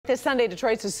This Sunday,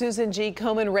 Detroit's Susan G.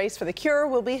 Komen Race for the Cure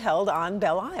will be held on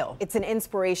Belle Isle. It's an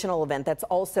inspirational event that's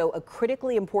also a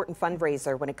critically important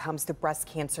fundraiser when it comes to breast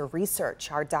cancer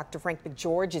research. Our Dr. Frank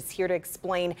McGeorge is here to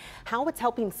explain how it's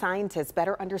helping scientists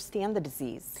better understand the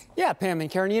disease. Yeah, Pam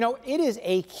and Karen, it is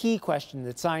a key question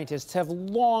that scientists have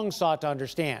long sought to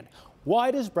understand.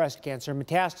 Why does breast cancer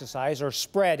metastasize or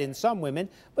spread in some women,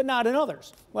 but not in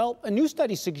others? Well, a new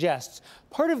study suggests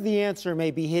part of the answer may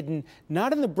be hidden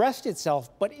not in the breast itself,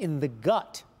 but in the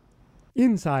gut.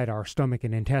 Inside our stomach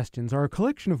and intestines are a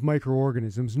collection of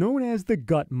microorganisms known as the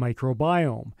gut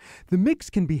microbiome. The mix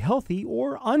can be healthy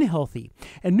or unhealthy,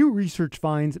 and new research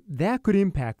finds that could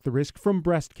impact the risk from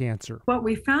breast cancer. What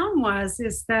we found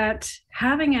is that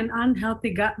having an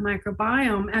unhealthy gut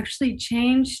microbiome actually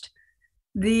changed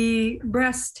the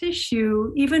breast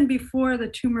tissue even before the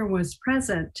tumor was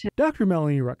present. Dr.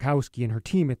 Melanie Rutkowski and her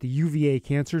team at the UVA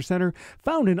Cancer Center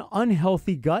found an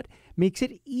unhealthy gut makes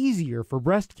it easier for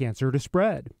breast cancer to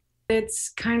spread. It's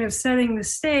kind of setting the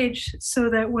stage so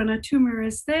that when a tumor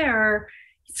is there,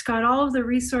 it's got all of the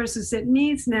resources it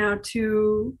needs now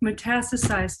to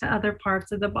metastasize to other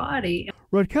parts of the body.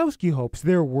 Rutkowski hopes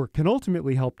their work can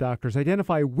ultimately help doctors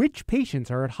identify which patients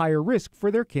are at higher risk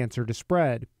for their cancer to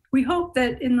spread. We hope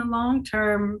that in the long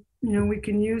term, we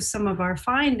can use some of our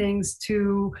findings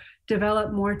to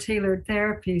develop more tailored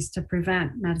therapies to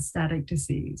prevent metastatic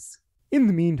disease. In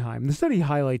the meantime, the study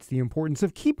highlights the importance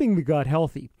of keeping the gut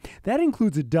healthy. That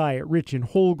includes a diet rich in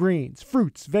whole grains,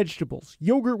 fruits, vegetables,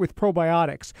 yogurt with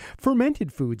probiotics,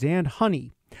 fermented foods, and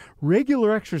honey.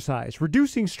 Regular exercise,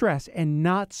 reducing stress, and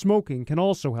not smoking can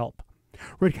also help.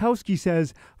 Rutkowski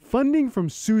says funding from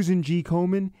Susan G.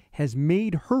 Komen has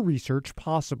made her research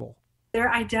possible.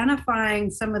 They're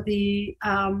identifying some of the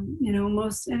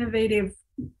most innovative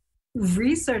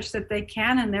research that they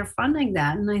can, and they're funding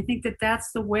that. And I think that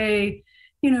that's the way,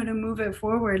 to move it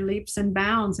forward, leaps and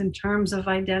bounds in terms of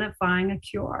identifying a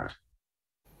cure.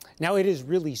 Now, it is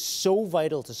really so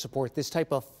vital to support this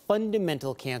type of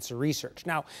fundamental cancer research.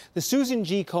 Now, the Susan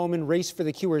G. Komen Race for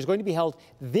the Cure is going to be held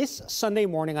this Sunday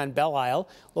morning on Belle Isle.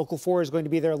 Local 4 is going to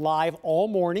be there live all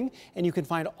morning, and you can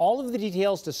find all of the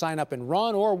details to sign up and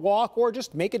run or walk or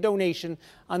just make a donation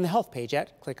on the health page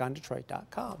at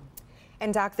clickondetroit.com.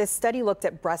 And Doc, this study looked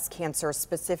at breast cancer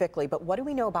specifically, but what do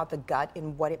we know about the gut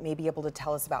and what it may be able to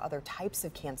tell us about other types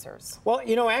of cancers? Well,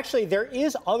 actually, there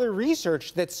is other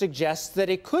research that suggests that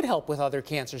it could help with other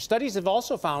cancers. Studies have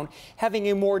also found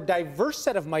having a more diverse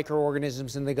set of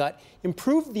microorganisms in the gut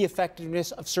improved the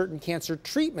effectiveness of certain cancer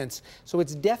treatments. So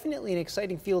it's definitely an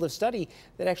exciting field of study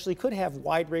that actually could have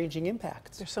wide-ranging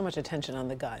impacts. There's so much attention on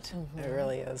the gut. It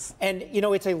really is. And,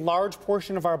 it's a large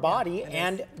portion of our body,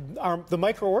 and the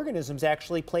microorganisms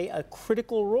actually play a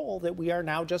critical role that we are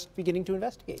now just beginning to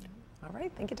investigate. All right.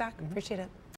 Thank you, Doc. Appreciate it.